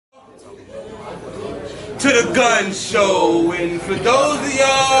to the gun show. And for those of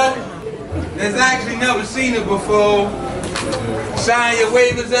y'all that's actually never seen it before, sign your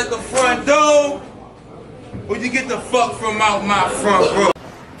waivers at the front door, or you get the fuck from out my front row.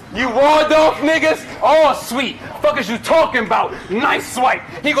 You walled off niggas? Oh, sweet. Fuck is you talking about? Nice swipe.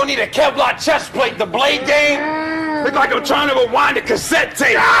 He gonna need a Kevlar chest plate. The blade game? Look like I'm trying to rewind a cassette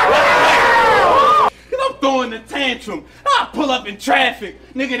tape. I'm throwing a tantrum. I pull up in traffic.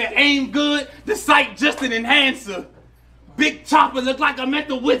 Nigga, the aim good. The sight just an enhancer. Big chopper look like I'm at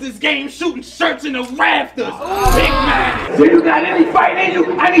the Wizards game shooting shirts in the rafters. Big man. So you got any fight in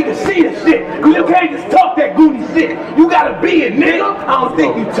you? I need to see this shit. Cause you can't just talk that Goonies shit. You gotta be it, nigga. I don't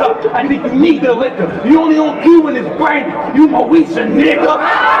think you tough. I think you need the liquor. You only on cue when it's brandy. You Moesha, nigga.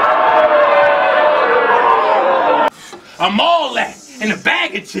 I'm all that in a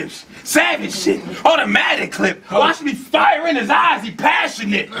bag of chips. Savage shit, automatic clip. Watch me fire in his eyes, he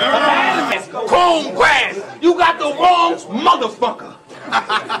passionate. Chrome grass, you got the wrong motherfucker.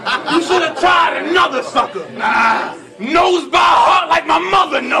 You should have tried another sucker. Nose by heart like my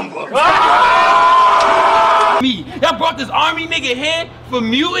mother number. Me, y'all brought this army nigga here for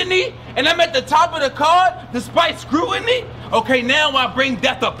mutiny, and I'm at the top of the card despite screwing me? Okay, now I bring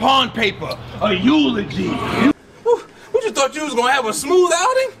death upon paper, a eulogy. What you thought you was gonna have a smooth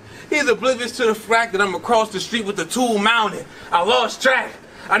outing? He's oblivious to the fact that I'm across the street with the tool mounted. I lost track.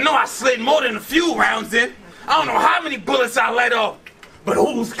 I know I slid more than a few rounds in. I don't know how many bullets I let off, but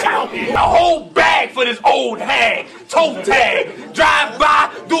who's counting? A whole bag for this old hag. Toe tag. Drive by,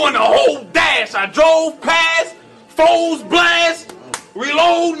 doing the whole dash. I drove past, foes blast,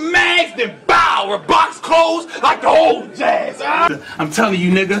 reload mags, then bow, or box closed like the old jazz. I'm telling you,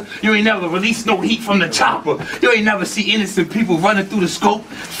 nigga, you ain't never released no heat from the chopper. You ain't never see innocent people running through the scope,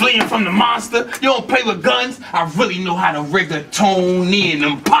 fleeing from the monster. You don't play with guns. I really know how to rig a Tony and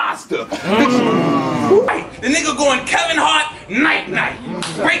imposter. The nigga going Kevin Hart, night-night.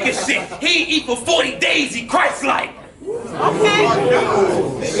 Breaking shit. He ain't eat for 40 days, he Christ-like. Okay.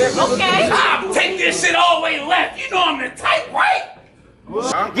 Okay. I'll take this shit all the way left. You know I'm the type, right?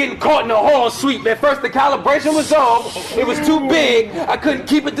 Getting caught in a horror sweep. At first the calibration was off. It was too big. I couldn't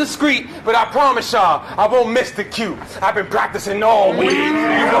keep it discreet. But I promise y'all, I won't miss the cue. I've been practicing all week.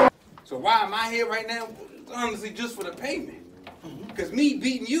 So why am I here right now? Honestly, just for the payment. Because me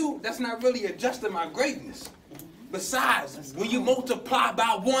beating you, that's not really adjusting my greatness. Besides, when you multiply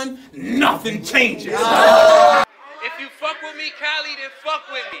by 1, nothing changes. If you fuck with me, Cali, then fuck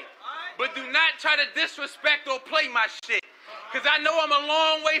with me. But do not try to disrespect or play my shit. Cause I know I'm a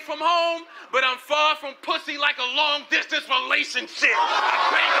long way from home, but I'm far from pussy like a long distance relationship.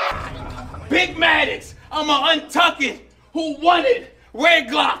 Big Maddox, I'ma untuck it. Who won it? Red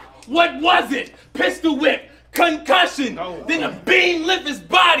Glock, what was it? Pistol whip, concussion. Then a beam lift his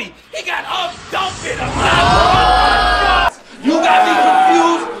body. He got up-dumped in a You got me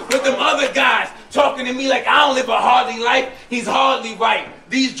confused with them other guys talking to me like I don't live a hardly life. He's hardly right.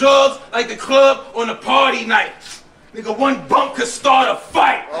 These drugs like the club on a party night. Nigga, one bump could start a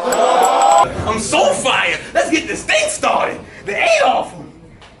fight. I'm so fired. Let's get this thing started. The 8 off him.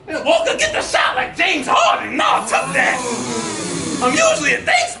 Walker, get the shot like James Harden. No, I took that. I'm usually a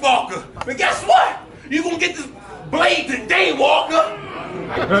thing sparker. But guess what? You gonna get this blade today, Walker.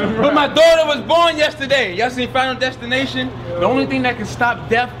 But my daughter was born yesterday. Y'all seen Final Destination? The only thing that can stop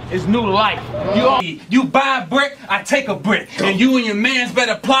death is new life. You buy a brick, I take a brick. And you and your mans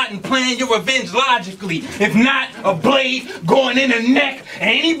better plot and plan your revenge logically. If not, a blade going in the neck.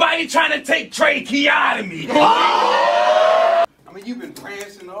 And anybody trying to take tracheotomy. I mean, you've been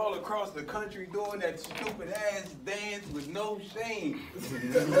prancing all across the country doing that stupid ass dance with no shame.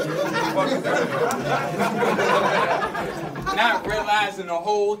 Not realizing the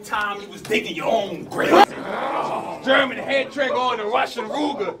whole time you was digging your own grave. German head trigger on the Russian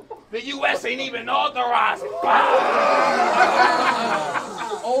Ruger. The U.S. ain't even authorized.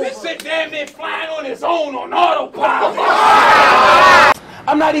 This shit damn near flying on its own on autopilot.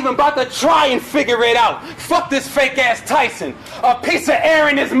 I'm not even about to try and figure it out. Fuck this fake ass Tyson. A piece of air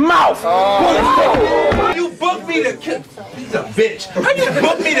in his mouth. You booked me to kill. He's a bitch. How you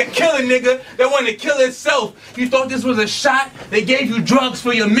booked me to kill a nigga that wanted to kill himself? You thought this was a shot? They gave you drugs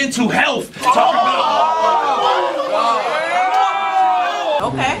for your mental health.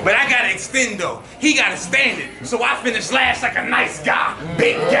 Okay. But I gotta extend though. He gotta stand it. So I finish last like a nice guy.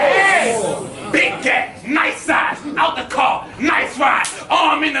 Big gas. Big gas. Nice size. Out the car. Nice ride.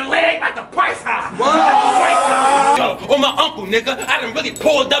 Arm in the leg like the price high. Or my uncle, nigga. I done really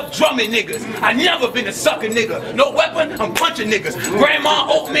pulled up drumming niggas. I never been a sucker nigga. No weapon, I'm punching niggas. Grandma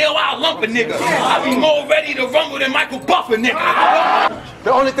oatmeal, I'll lump a nigga. I be more ready to rumble than Michael Buffer nigga.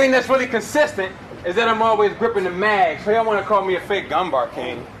 The only thing that's really consistent is that I'm always gripping the mag, so y'all want to call me a fake gumbar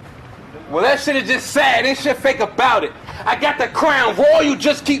king. Well, that shit is just sad. Ain't shit fake about it. I got the crown royal, you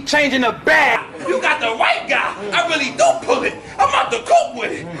just keep changing the bag. You got the right guy. I really do pull it. I'm out to cope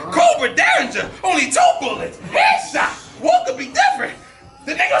with it. Cobra Derringer, only 2 bullets. Headshot. One could be different.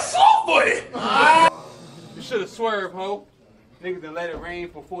 The nigga slow-footed. You should have swerved, ho. Niggas done let it rain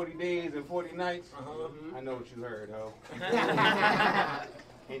for 40 days and 40 nights. I know what you heard, ho.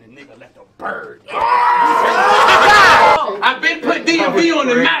 Ain't a nigga left a bird. I've been put DMV on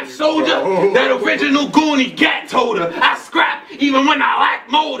the map, soldier. That original Goonies gat told her. I scrap even when I lack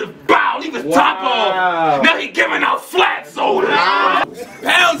motive. Bow, leave his top off. Now he giving out flat soda.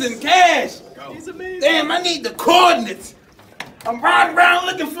 Pounds in cash. Damn, I need the coordinates. I'm riding around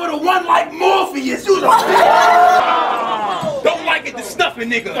looking for the one like Morpheus. You Don't like it, the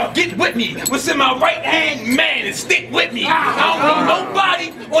stuffing nigga. Get with me. What's in my right hand, man, and stick with me. I don't need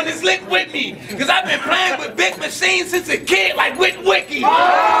nobody on this lick with me. Cause I've been playing with big machines since a kid like Wit Wiki.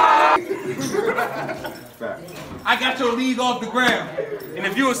 I got your league off the ground. And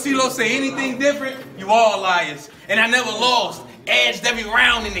if you and CeeLo say anything different, you all liars. And I never lost. Edged every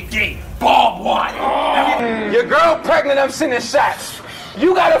round in the gate. Barbed wire. Your girl pregnant, I'm sending shots.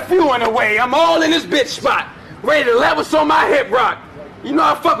 You got a few on the way. I'm all in this bitch spot. Ready to LAVOZ on my hip rock. You know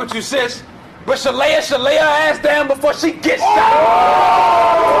I fuck with you, sis. But Shalaya should lay her ass down before she gets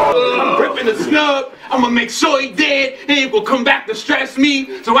shot. I'm gripping the snub. I'ma make sure he dead. He ain't gonna come back to stress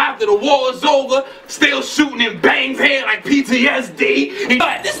me. So after the war is over, still shooting in Bang's head like PTSD.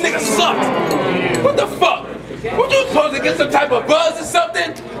 But this nigga sucks. What the fuck? What you supposed to get some type of buzz or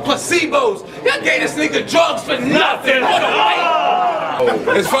something? Placebos. Y'all gave this nigga drugs for nothing. What a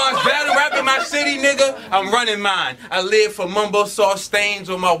white. As far as battle rap in my city, nigga, I'm running mine. I live for mumbo sauce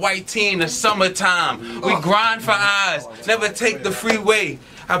stains on my white tee in the summertime. We grind for eyes, never take the freeway.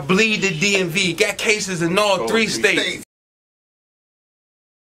 I bleed the DMV, got cases in all 3 states.